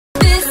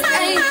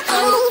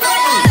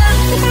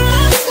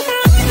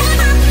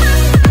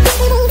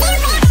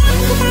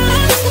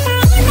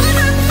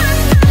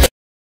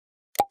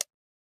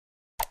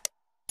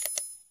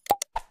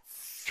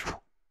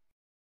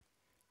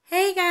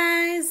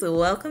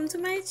welcome to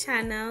my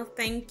channel.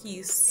 Thank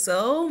you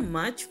so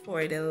much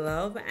for the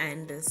love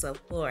and the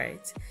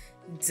support.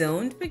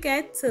 Don't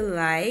forget to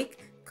like,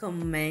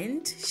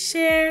 comment,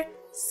 share,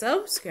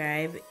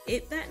 subscribe,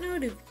 hit that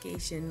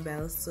notification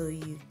bell so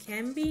you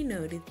can be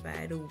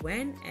notified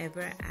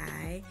whenever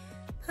I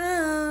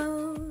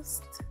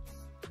post.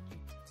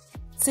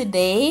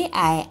 Today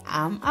I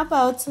am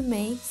about to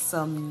make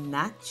some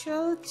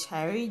natural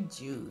cherry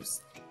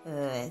juice.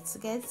 Let's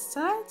get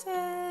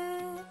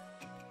started.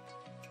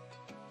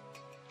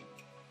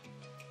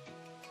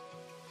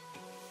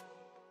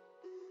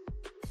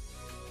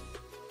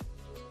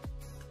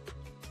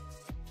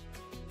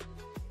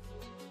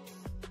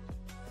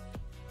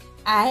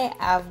 I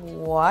have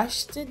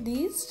washed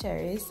these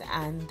cherries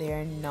and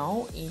they're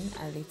now in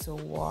a little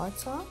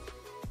water.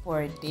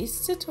 For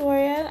this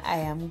tutorial, I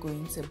am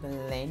going to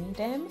blend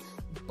them,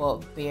 but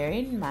bear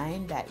in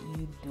mind that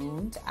you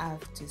don't have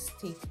to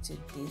stick to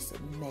this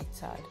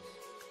method.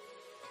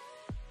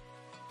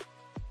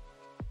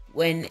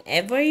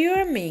 Whenever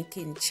you're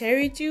making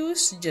cherry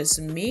juice,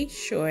 just make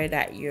sure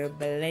that your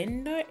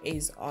blender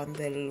is on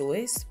the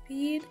lowest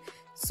speed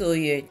so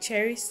your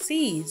cherry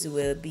seeds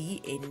will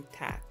be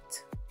intact.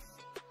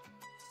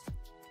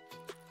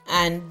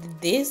 And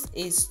this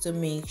is to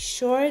make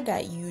sure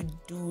that you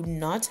do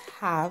not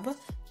have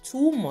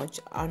too much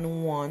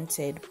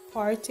unwanted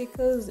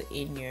particles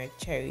in your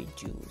cherry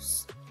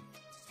juice.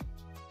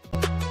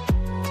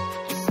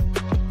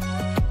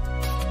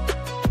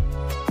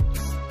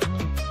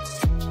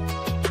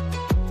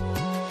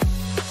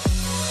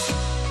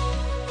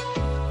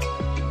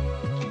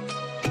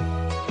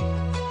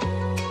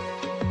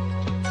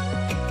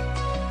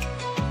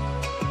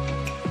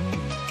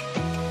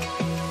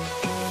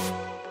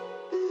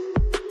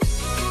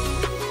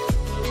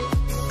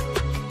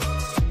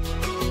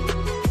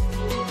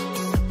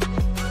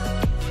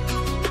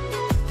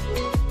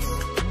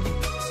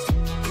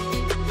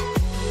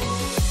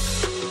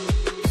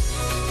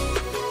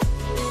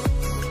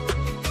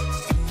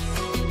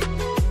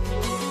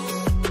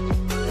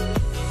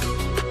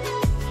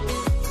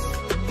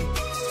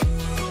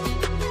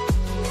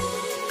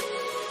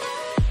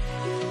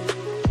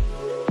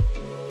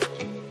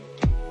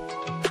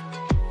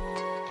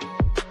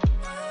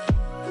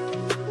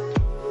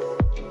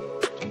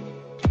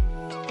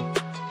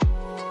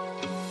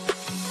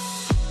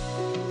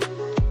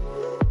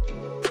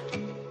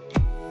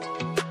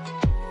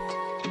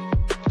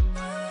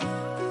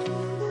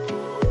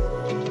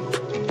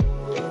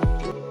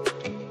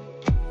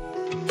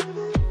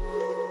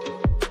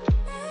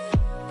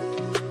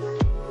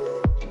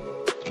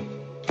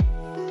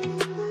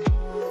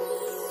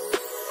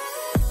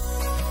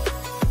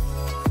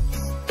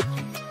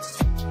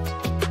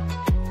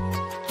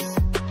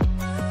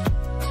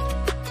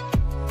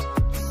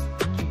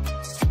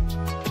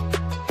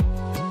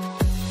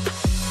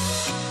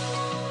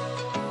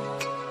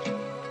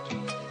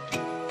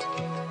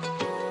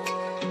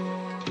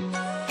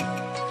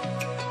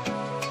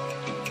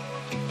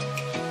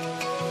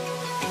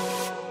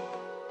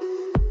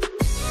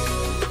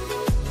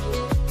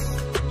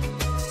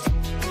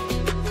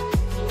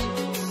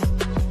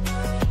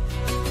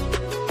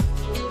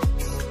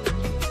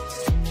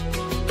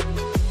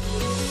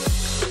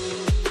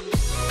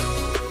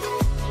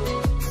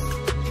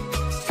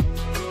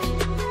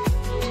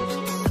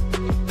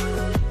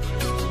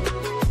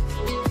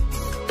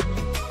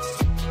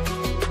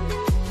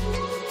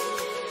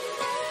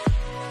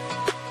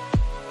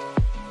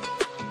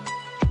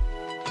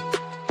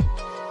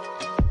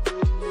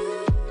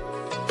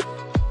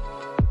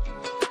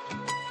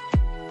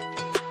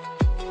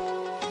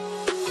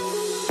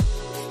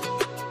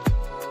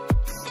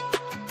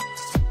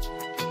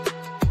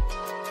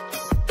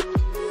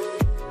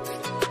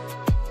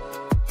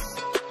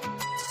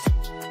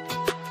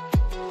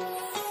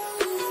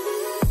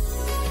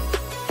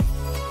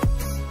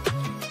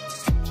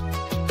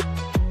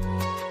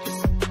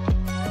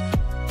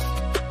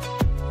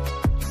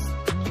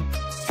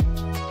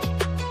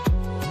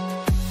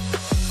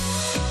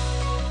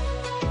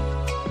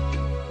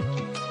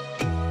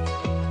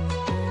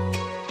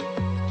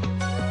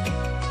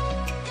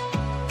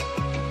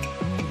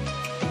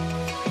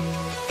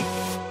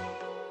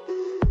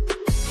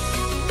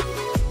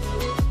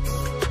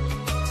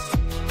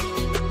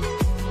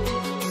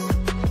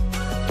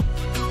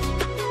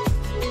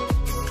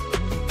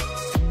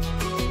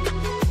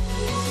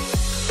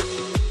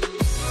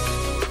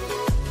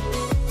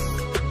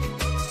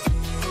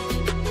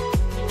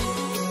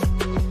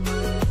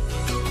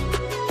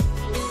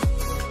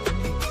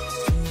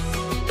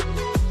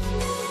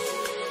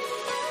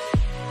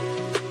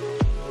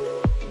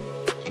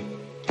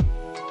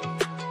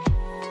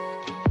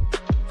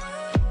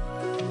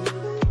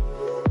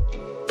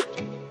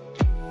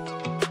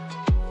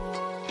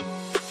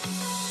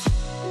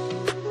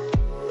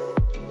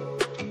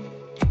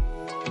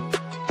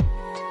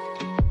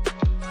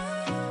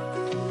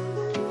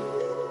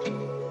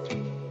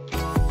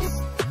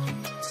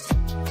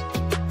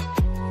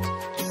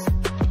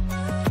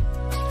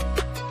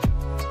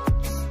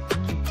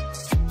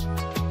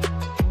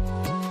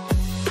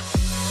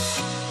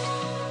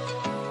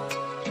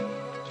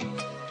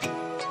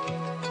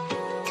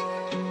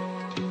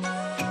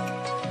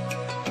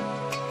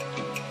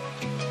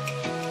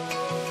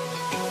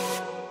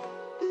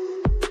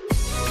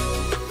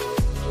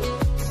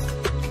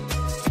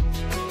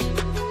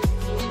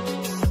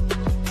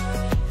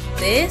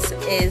 this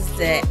is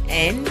the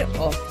end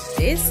of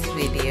this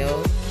video.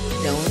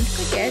 Don't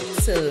forget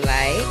to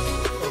like,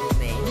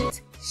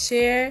 comment,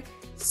 share,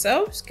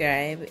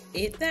 subscribe,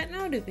 hit that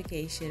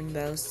notification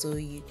bell so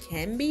you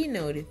can be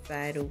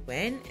notified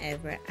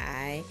whenever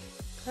I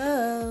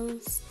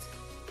post.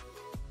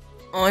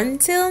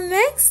 Until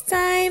next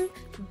time,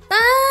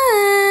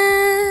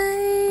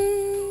 bye!